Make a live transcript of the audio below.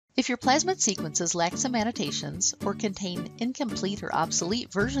If your Plasmid sequences lack some annotations or contain incomplete or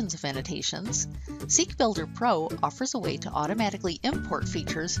obsolete versions of annotations, SeqBuilder Pro offers a way to automatically import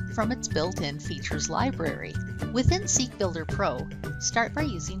features from its built-in features library. Within SeqBuilder Pro, start by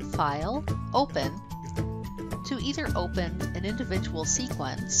using File, Open, to either open an individual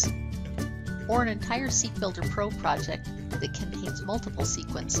sequence or an entire SeqBuilder Pro project that contains multiple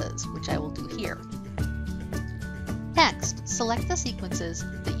sequences, which I will do here. Next, select the sequences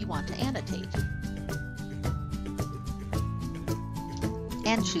that you want to annotate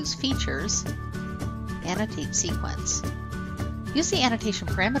and choose Features, Annotate Sequence. Use the Annotation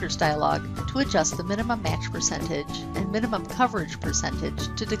Parameters dialog to adjust the minimum match percentage and minimum coverage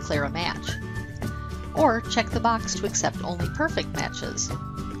percentage to declare a match, or check the box to accept only perfect matches.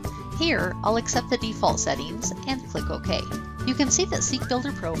 Here, I'll accept the default settings and click OK. You can see that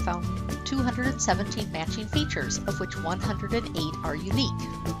SeqBuilder Pro found 217 matching features, of which 108 are unique.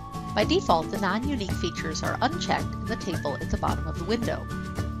 By default, the non-unique features are unchecked in the table at the bottom of the window.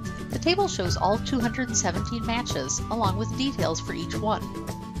 The table shows all 217 matches, along with details for each one.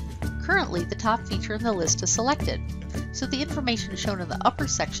 Currently, the top feature in the list is selected, so the information shown in the upper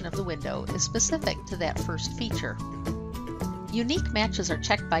section of the window is specific to that first feature. Unique matches are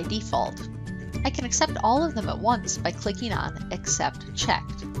checked by default. I can accept all of them at once by clicking on Accept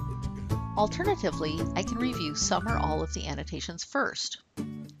Checked. Alternatively, I can review some or all of the annotations first.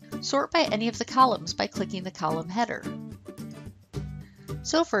 Sort by any of the columns by clicking the column header.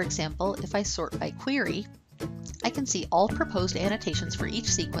 So for example, if I sort by query, I can see all proposed annotations for each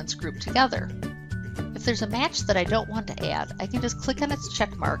sequence grouped together. If there's a match that I don't want to add, I can just click on its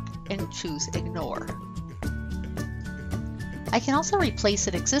check mark and choose Ignore. I can also replace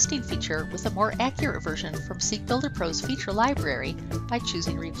an existing feature with a more accurate version from SeqBuilder Pro's feature library by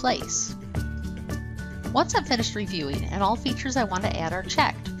choosing Replace. Once I'm finished reviewing and all features I want to add are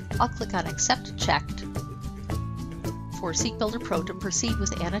checked, I'll click on Accept Checked for SeqBuilder Pro to proceed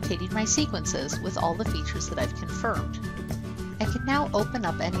with annotating my sequences with all the features that I've confirmed. I can now open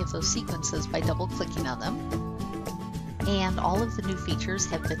up any of those sequences by double-clicking on them, and all of the new features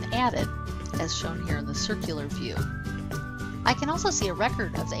have been added, as shown here in the circular view. I can also see a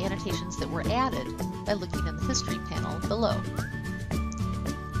record of the annotations that were added by looking in the History panel below.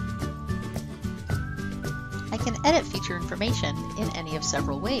 I can edit feature information in any of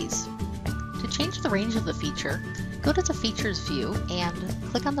several ways. To change the range of the feature, go to the Features view and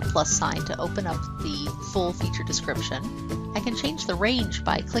click on the plus sign to open up the full feature description. I can change the range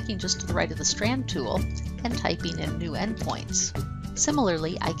by clicking just to the right of the Strand tool and typing in new endpoints.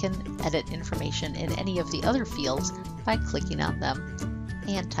 Similarly, I can edit information in any of the other fields by clicking on them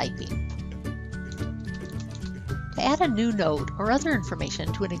and typing. To add a new note or other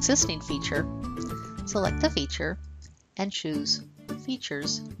information to an existing feature, select the feature and choose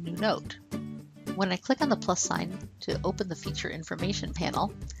Features, New Note. When I click on the plus sign to open the Feature Information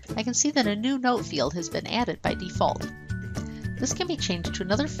panel, I can see that a new note field has been added by default. This can be changed to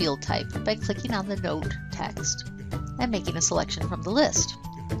another field type by clicking on the note text and making a selection from the list.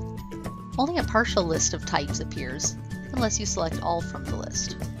 Only a partial list of types appears unless you select all from the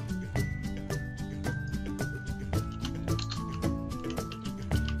list.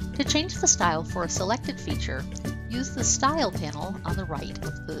 To change the style for a selected feature, use the Style panel on the right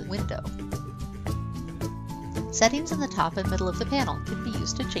of the window. Settings in the top and middle of the panel can be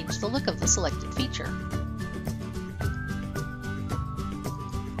used to change the look of the selected feature.